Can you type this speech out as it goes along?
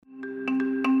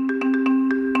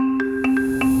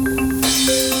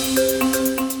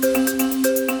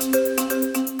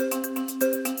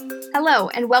Hello,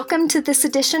 and welcome to this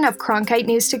edition of Cronkite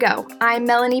News to Go. I'm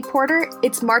Melanie Porter.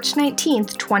 It's March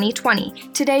 19th, 2020.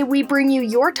 Today, we bring you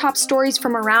your top stories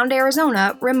from around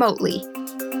Arizona remotely.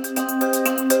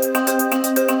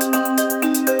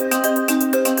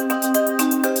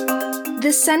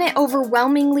 The Senate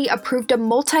overwhelmingly approved a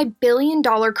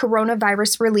multi-billion-dollar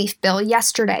coronavirus relief bill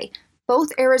yesterday.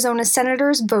 Both Arizona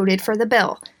senators voted for the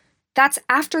bill. That's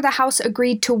after the House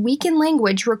agreed to weaken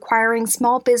language requiring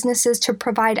small businesses to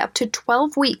provide up to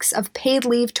 12 weeks of paid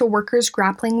leave to workers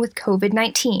grappling with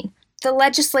COVID-19. The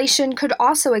legislation could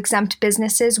also exempt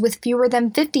businesses with fewer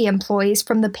than 50 employees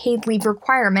from the paid leave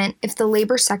requirement if the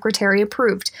Labor Secretary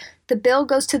approved. The bill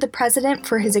goes to the president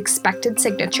for his expected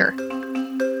signature.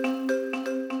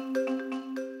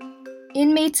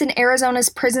 Inmates in Arizona's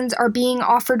prisons are being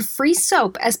offered free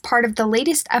soap as part of the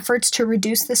latest efforts to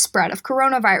reduce the spread of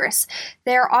coronavirus.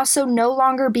 They are also no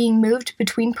longer being moved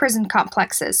between prison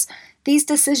complexes. These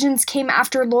decisions came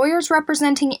after lawyers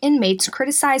representing inmates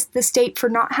criticized the state for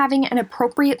not having an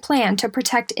appropriate plan to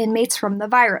protect inmates from the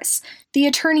virus. The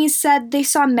attorneys said they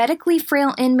saw medically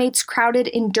frail inmates crowded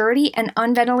in dirty and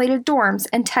unventilated dorms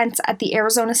and tents at the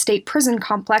Arizona State Prison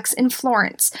Complex in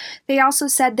Florence. They also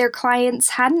said their clients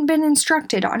hadn't been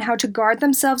instructed on how to guard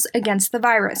themselves against the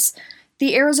virus.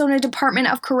 The Arizona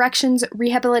Department of Corrections,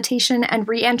 Rehabilitation, and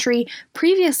Reentry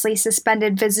previously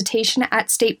suspended visitation at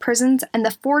state prisons and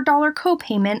the $4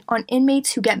 copayment on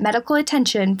inmates who get medical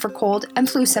attention for cold and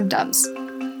flu symptoms.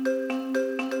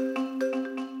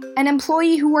 An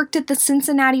employee who worked at the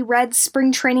Cincinnati Reds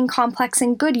spring training complex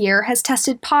in Goodyear has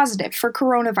tested positive for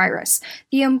coronavirus.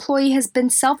 The employee has been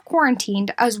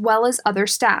self-quarantined as well as other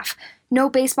staff. No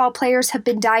baseball players have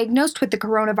been diagnosed with the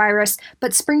coronavirus,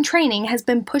 but spring training has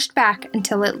been pushed back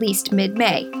until at least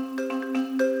mid-May.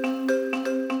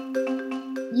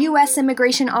 U.S.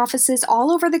 immigration offices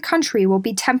all over the country will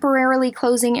be temporarily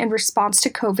closing in response to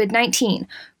COVID-19.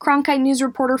 Cronkite News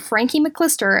reporter Frankie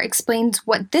McClister explains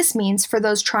what this means for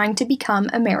those trying to become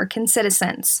American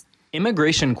citizens.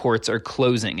 Immigration courts are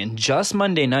closing, and just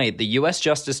Monday night, the U.S.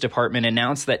 Justice Department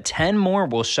announced that 10 more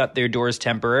will shut their doors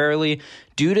temporarily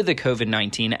due to the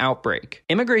COVID-19 outbreak.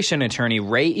 Immigration attorney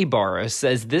Ray Ibarra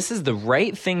says this is the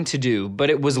right thing to do, but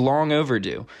it was long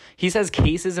overdue. He says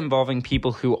cases involving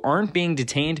people who aren't being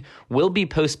detained will be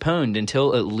postponed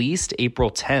until at least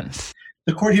April 10th.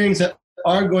 The court hearings that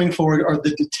are going forward are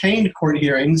the detained court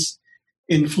hearings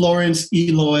in Florence,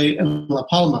 Eloy, and La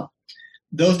Palma.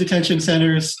 Those detention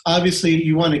centers, obviously,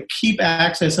 you want to keep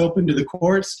access open to the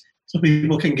courts so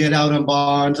people can get out on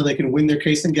bond, so they can win their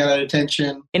case and get out of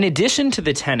detention. In addition to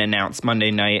the 10 announced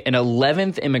Monday night, an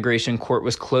 11th immigration court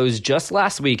was closed just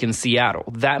last week in Seattle.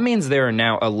 That means there are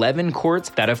now 11 courts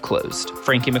that have closed.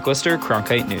 Frankie McClister,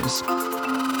 Cronkite News.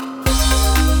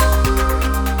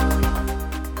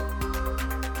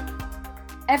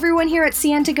 Everyone here at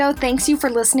CN to Go thanks you for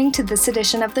listening to this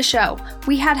edition of the show.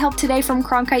 We had help today from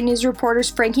Cronkite News reporters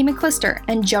Frankie McClister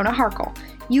and Jonah Harkle.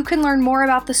 You can learn more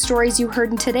about the stories you heard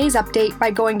in today's update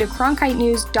by going to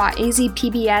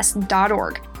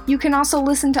cronkitenews.azpbs.org. You can also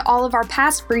listen to all of our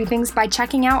past briefings by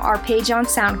checking out our page on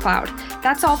SoundCloud.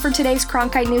 That's all for today's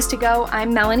Cronkite News to Go.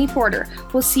 I'm Melanie Porter.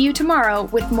 We'll see you tomorrow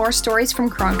with more stories from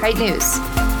Cronkite News.